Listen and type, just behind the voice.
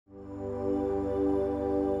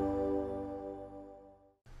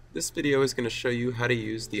This video is going to show you how to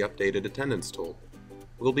use the updated attendance tool.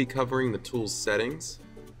 We'll be covering the tool's settings,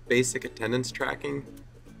 basic attendance tracking,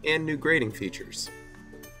 and new grading features.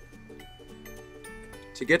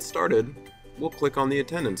 To get started, we'll click on the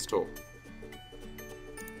attendance tool.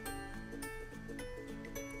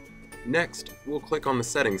 Next, we'll click on the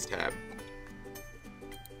Settings tab.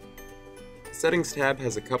 The Settings tab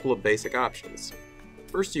has a couple of basic options.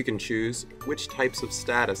 First, you can choose which types of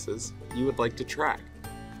statuses you would like to track.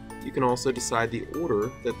 You can also decide the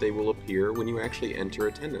order that they will appear when you actually enter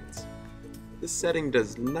attendance. This setting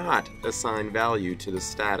does not assign value to the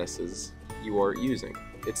statuses you are using.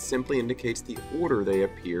 It simply indicates the order they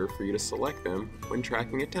appear for you to select them when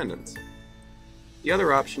tracking attendance. The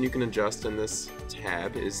other option you can adjust in this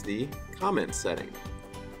tab is the comment setting.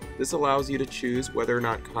 This allows you to choose whether or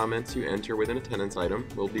not comments you enter with an attendance item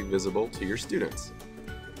will be visible to your students.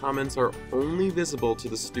 Comments are only visible to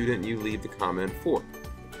the student you leave the comment for.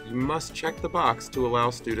 You must check the box to allow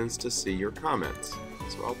students to see your comments.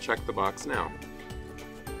 So I'll check the box now.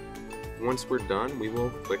 Once we're done, we will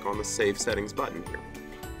click on the Save Settings button here.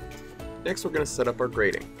 Next, we're going to set up our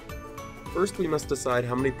grading. First, we must decide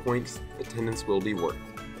how many points attendance will be worth.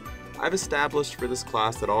 I've established for this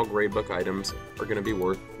class that all gradebook items are going to be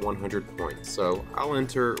worth 100 points, so I'll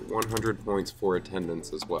enter 100 points for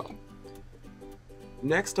attendance as well.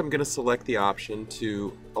 Next, I'm going to select the option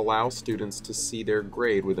to allow students to see their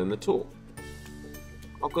grade within the tool.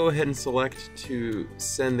 I'll go ahead and select to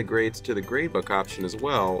send the grades to the gradebook option as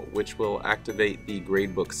well, which will activate the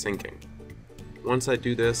gradebook syncing. Once I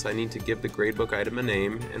do this, I need to give the gradebook item a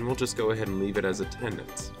name, and we'll just go ahead and leave it as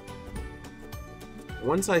attendance.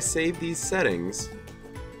 Once I save these settings,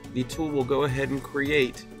 the tool will go ahead and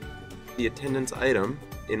create the attendance item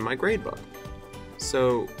in my gradebook.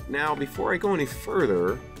 So now, before I go any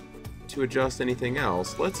further to adjust anything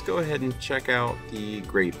else, let's go ahead and check out the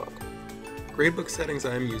gradebook. Gradebook settings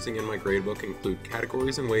I am using in my gradebook include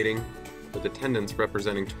categories and weighting, with attendance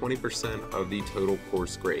representing 20% of the total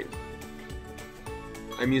course grade.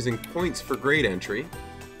 I'm using points for grade entry,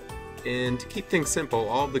 and to keep things simple,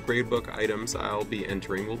 all of the gradebook items I'll be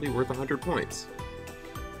entering will be worth 100 points.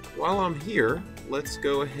 While I'm here, let's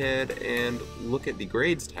go ahead and look at the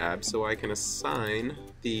Grades tab so I can assign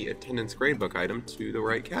the attendance gradebook item to the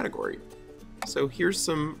right category. So here's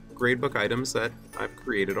some gradebook items that I've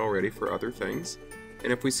created already for other things,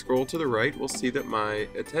 and if we scroll to the right, we'll see that my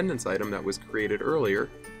attendance item that was created earlier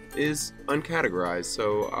is uncategorized,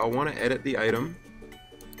 so I'll want to edit the item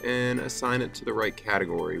and assign it to the right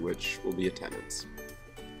category, which will be attendance.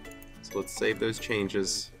 So let's save those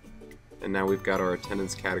changes, and now we've got our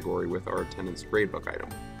attendance category with our attendance gradebook item.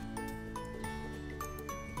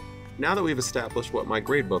 Now that we've established what my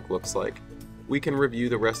gradebook looks like, we can review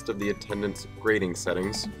the rest of the attendance grading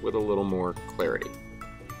settings with a little more clarity.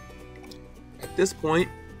 At this point,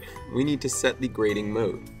 we need to set the grading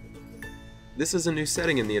mode. This is a new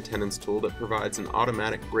setting in the attendance tool that provides an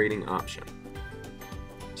automatic grading option.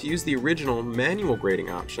 To use the original manual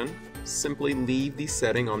grading option, simply leave the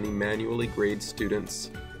setting on the manually grade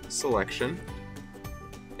students selection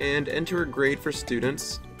and enter a grade for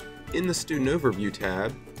students in the Student Overview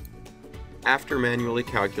tab after manually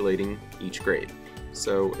calculating each grade.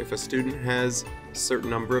 So if a student has a certain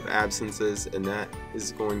number of absences and that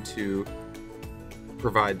is going to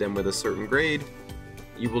provide them with a certain grade,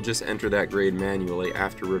 you will just enter that grade manually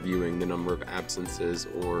after reviewing the number of absences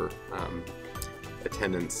or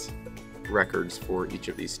attendance records for each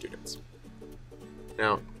of these students.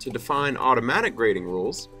 Now, to define automatic grading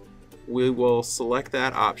rules, we will select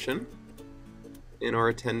that option in our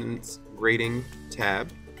attendance grading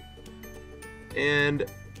tab and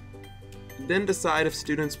then decide if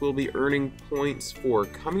students will be earning points for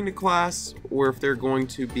coming to class or if they're going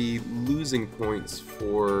to be losing points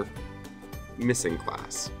for missing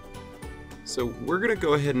class. So we're going to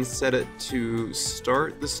go ahead and set it to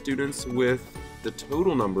start the students with the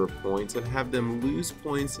total number of points and have them lose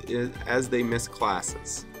points as they miss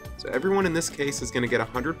classes. So everyone in this case is going to get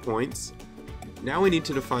 100 points. Now we need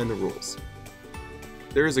to define the rules.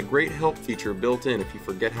 There is a great help feature built in if you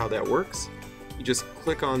forget how that works. You just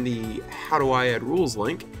click on the How Do I Add Rules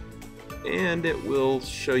link and it will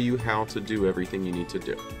show you how to do everything you need to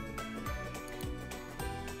do.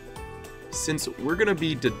 Since we're going to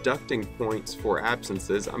be deducting points for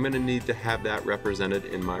absences, I'm going to need to have that represented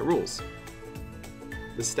in my rules.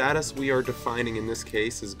 The status we are defining in this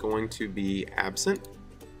case is going to be absent,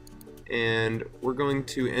 and we're going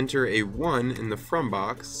to enter a 1 in the from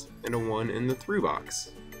box and a 1 in the through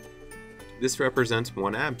box. This represents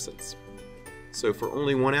one absence. So for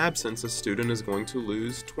only one absence, a student is going to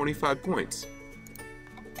lose 25 points.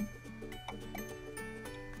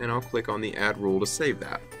 and I'll click on the add rule to save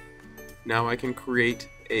that. Now I can create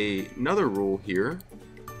another rule here.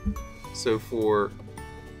 So for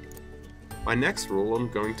my next rule, I'm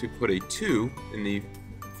going to put a 2 in the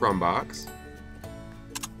from box,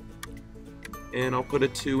 and I'll put a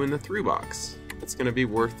 2 in the through box. It's going to be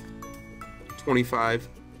worth 25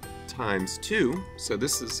 times 2, so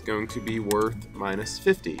this is going to be worth minus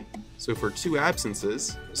 50. So for 2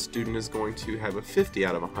 absences, a student is going to have a 50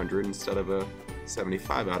 out of 100 instead of a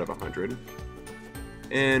 75 out of 100.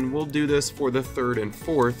 And we'll do this for the third and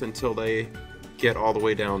fourth until they get all the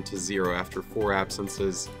way down to 0. After 4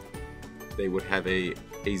 absences, they would have a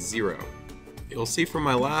 0. You'll see from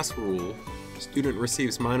my last rule, student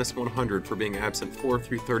receives minus 100 for being absent 4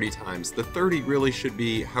 through 30 times. The 30 really should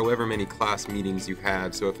be however many class meetings you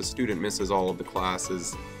have, so if a student misses all of the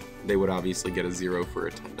classes, they would obviously get a 0 for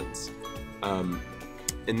attendance.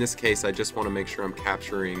 In this case, I just want to make sure I'm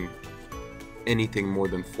capturing anything more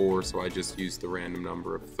than 4, so I just use the random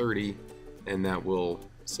number of 30, and that will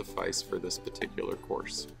suffice for this particular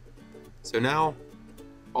course. So now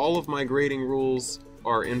all of my grading rules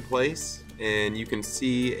are in place, and you can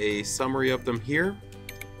see a summary of them here.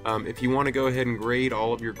 If you want to go ahead and grade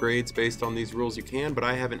all of your grades based on these rules, you can, but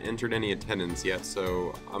I haven't entered any attendance yet,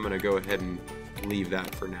 so I'm going to go ahead and leave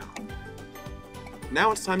that for now.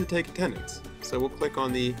 Now it's time to take attendance. So we'll click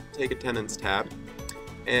on the Take Attendance tab,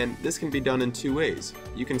 and this can be done in 2 ways.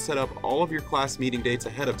 You can set up all of your class meeting dates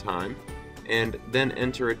ahead of time and then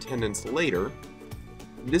enter attendance later.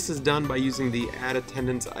 This is done by using the Add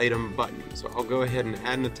Attendance Item button. So I'll go ahead and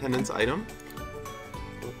add an attendance item.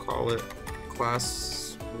 We'll call it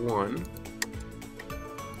Class 1,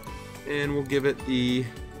 and we'll give it the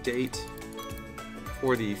date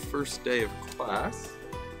for the first day of class.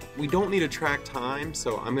 We don't need to track time,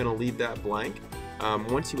 so I'm going to leave that blank.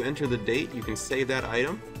 Once you enter the date, you can save that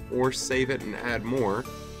item or save it and add more.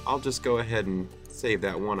 I'll just go ahead and save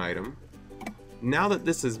that one item. Now that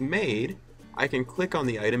this is made, I can click on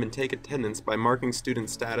the item and take attendance by marking student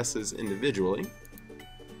statuses individually.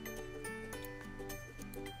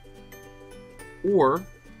 Or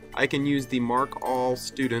I can use the Mark All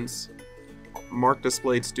Students, Mark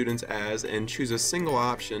Displayed Students As, and choose a single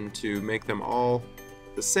option to make them all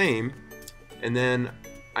the same, and then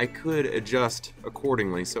I could adjust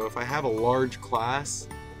accordingly. So if I have a large class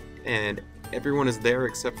and everyone is there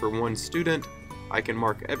except for one student, I can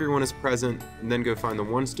mark everyone as present and then go find the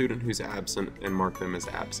one student who's absent and mark them as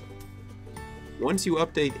absent. Once you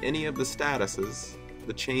update any of the statuses,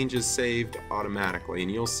 the change is saved automatically,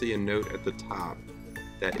 and you'll see a note at the top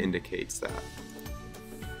that indicates that.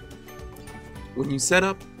 When you set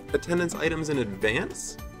up attendance items in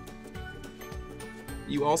advance,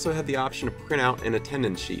 you also have the option to print out an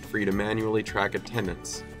attendance sheet for you to manually track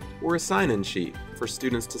attendance, or a sign-in sheet for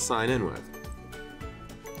students to sign in with.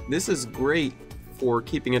 This is great for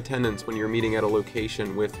keeping attendance when you're meeting at a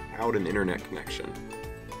location without an internet connection.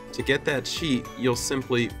 To get that sheet, you'll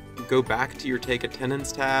simply go back to your Take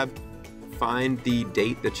Attendance tab, find the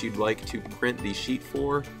date that you'd like to print the sheet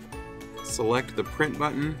for, select the print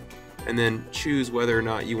button, and then choose whether or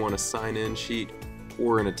not you want a sign-in sheet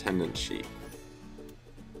or an attendance sheet.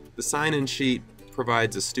 The sign-in sheet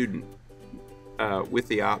provides a student with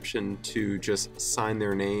the option to just sign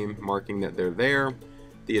their name, marking that they're there.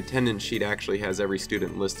 The attendance sheet actually has every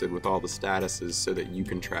student listed with all the statuses so that you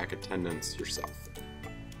can track attendance yourself.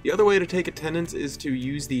 The other way to take attendance is to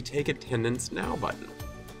use the Take Attendance Now button.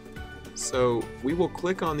 So we will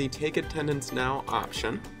click on the Take Attendance Now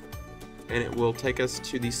option, and it will take us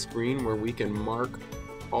to the screen where we can mark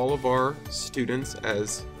all of our students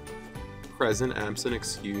as present, absent,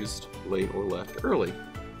 excused, late, or left early.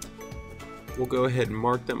 We'll go ahead and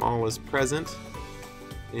mark them all as present,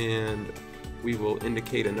 and we will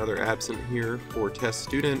indicate another absent here for test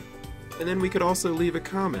student, and then we could also leave a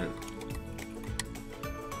comment.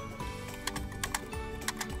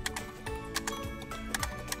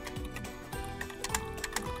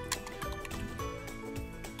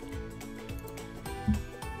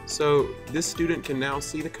 So this student can now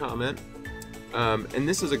see the comment, and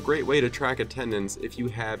this is a great way to track attendance if you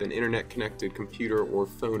have an internet connected computer or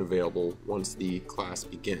phone available once the class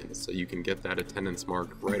begins. So you can get that attendance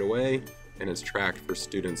marked right away, and it's tracked for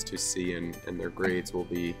students to see, and their grades will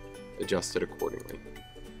be adjusted accordingly.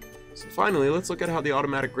 So finally, let's look at how the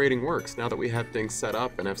automatic grading works now that we have things set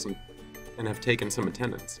up and have taken some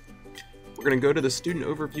attendance. We're going to go to the Student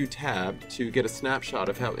Overview tab to get a snapshot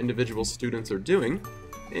of how individual students are doing,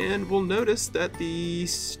 and we'll notice that the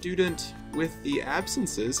student with the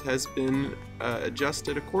absences has been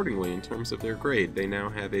adjusted accordingly in terms of their grade. They now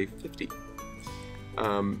have a 50.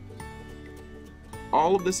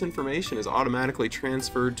 all of this information is automatically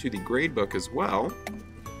transferred to the gradebook as well.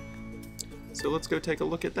 So let's go take a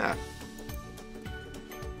look at that.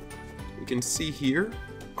 You can see here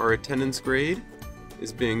our attendance grade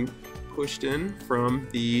is being pushed in from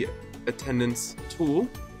the attendance tool,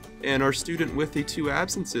 and our student with the 2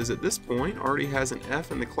 absences at this point already has an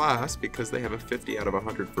F in the class because they have a 50 out of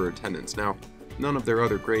 100 for attendance. Now, none of their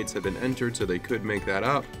other grades have been entered, so they could make that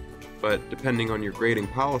up, but depending on your grading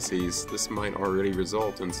policies, this might already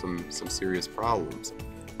result in some serious problems.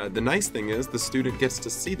 The nice thing is the student gets to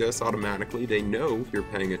see this automatically. They know you're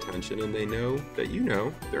paying attention, and they know that you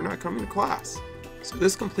know they're not coming to class. So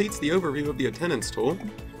this completes the overview of the attendance tool.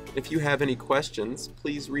 If you have any questions,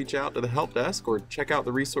 please reach out to the help desk or check out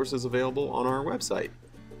the resources available on our website,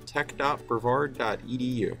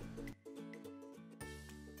 tech.brevard.edu.